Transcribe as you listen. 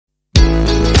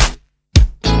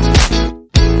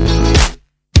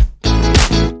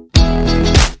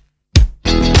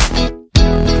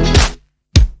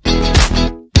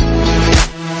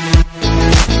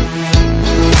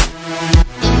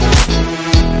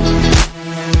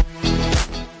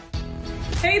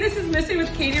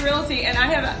Cady Realty, and I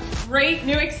have a great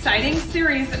new exciting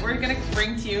series that we're going to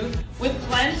bring to you with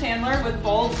Glenn Chandler with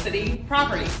Bold City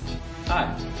Properties.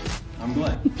 Hi, I'm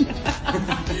Glenn.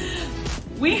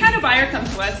 We had a buyer come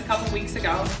to us a couple weeks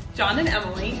ago, John and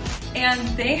Emily, and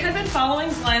they had been following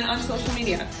Glenn on social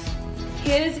media.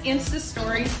 His Insta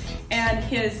stories and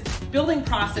his building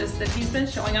process that he's been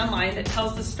showing online that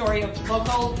tells the story of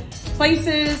local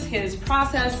places, his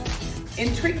process,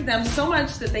 intrigued them so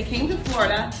much that they came to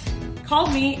Florida,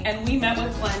 called me, and we met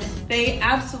with Glenn. They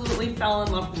absolutely fell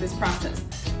in love with this process.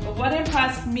 But what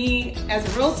impressed me as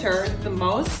a realtor the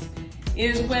most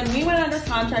is when we went under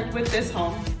contract with this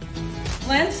home,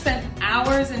 Glenn spent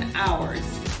hours and hours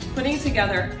putting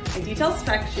together a detailed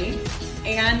spec sheet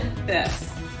and this.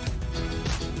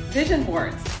 Vision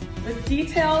boards with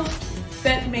details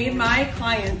that made my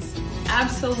clients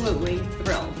absolutely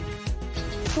thrilled.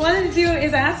 So what I wanted to do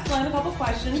is ask Glenn a couple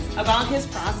questions about his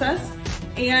process,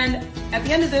 and at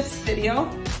the end of this video,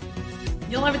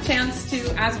 you'll have a chance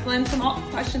to ask Glenn some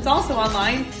questions also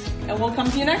online, and we'll come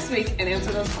to you next week and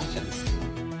answer those questions.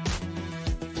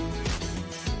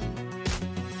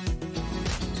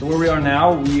 So where we are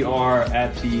now, we are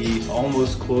at the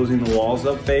almost closing the walls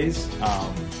up phase.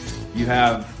 You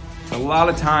have a lot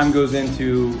of time goes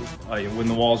into when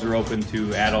the walls are open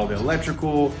to add all the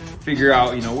electrical, figure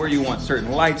out where you want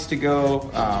certain lights to go,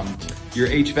 your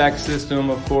HVAC system,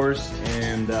 of course,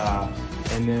 and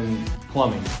then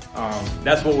plumbing.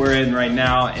 That's what we're in right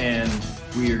now, and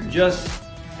we're just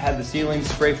had the ceiling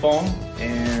spray foam,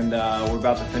 and we're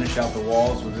about to finish out the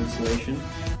walls with insulation.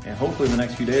 And hopefully in the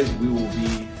next few days we will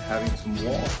be having some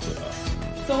walls put up.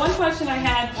 So one question I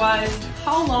had was,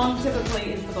 how long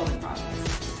typically is the building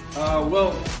process?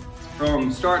 Well,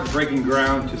 from start breaking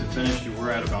ground to the finish, we're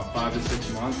at about 5 to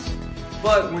 6 months.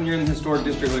 But when you're in the historic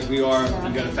district like we are,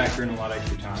 you got to factor in a lot of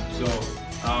extra time. So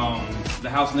the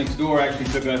house next door actually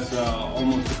took us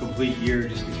almost a complete year,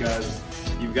 just because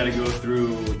you've got to go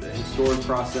through the historic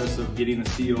process of getting the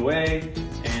COA,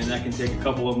 and that can take a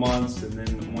couple of months. And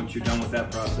then once you're done with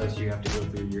that process, you have to go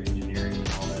through your engineering and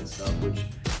all that stuff, which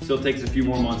still takes a few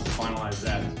more months to finalize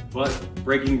that. But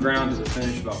breaking ground to the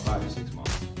finish, about 5 to 6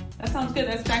 months. That sounds good.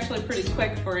 That's actually pretty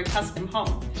quick for a custom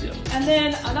home. Yep. And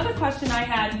then another question I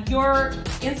had, your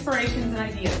inspirations and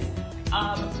ideas.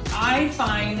 I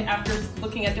find after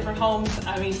looking at different homes,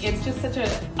 I mean, it's just such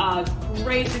a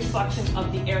great reflection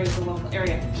of the area, the local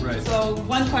area. Right. So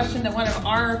one question that one of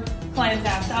our clients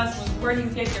asked us was, where do you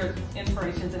get your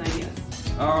inspirations and ideas?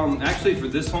 Actually, for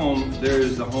this home,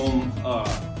 there's a home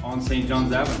on St.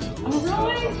 John's Avenue. Oh,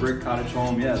 really? A brick cottage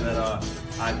home, yeah, that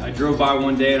I drove by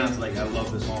one day and I was like, I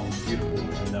love this home, it's beautiful.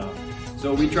 And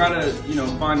so we try to,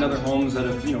 find other homes that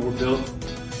have, were built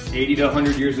 80 to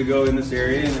 100 years ago in this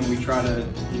area, and then we try to,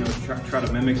 try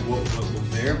to mimic what was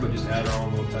there, but just add our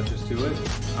own little touches to it.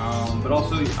 But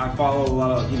also, I follow a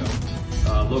lot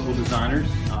of, local designers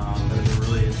that have been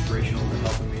really inspirational in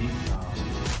helping me.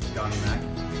 Johnny Mac,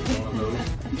 one of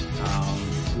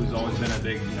those, who's always been a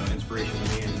big, inspiration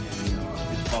to me, and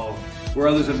just follow where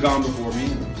others have gone before me.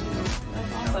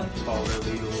 That's awesome. Follow their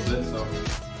lead a little bit. So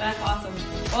that's awesome.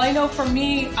 Well, I know for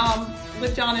me,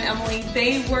 with John and Emily,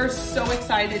 they were so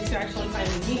excited to actually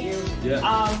finally meet you.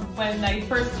 Yeah. When they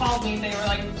first called me, they were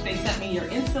like, they sent me your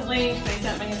Insta link, they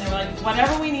sent me, and they were like,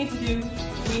 whatever we need to do,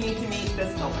 we need to meet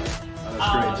this builder.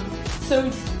 That's great.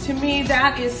 So to me,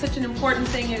 that is such an important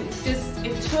thing.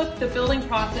 It took the building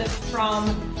process from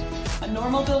a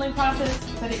normal building process,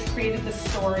 but it created the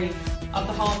story of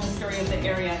the home, the story of the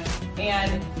area,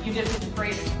 and you did such a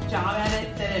great job at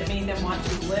it that it made them want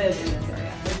to live in this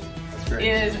area, which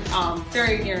is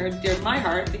very near and dear to my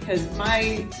heart, because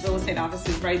my real estate office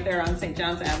is right there on St.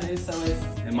 John's Avenue, so is.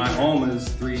 And my home is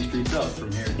 3 streets up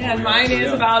from here. Yeah, and mine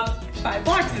is about 5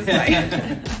 blocks this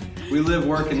way. We live,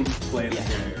 work, and play in this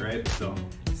area, right?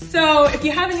 So if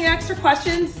you have any extra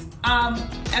questions,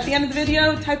 at the end of the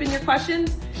video, type in your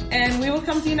questions, and we will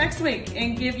come to you next week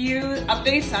and give you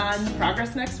updates on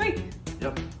progress next week.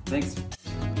 Yep, thanks.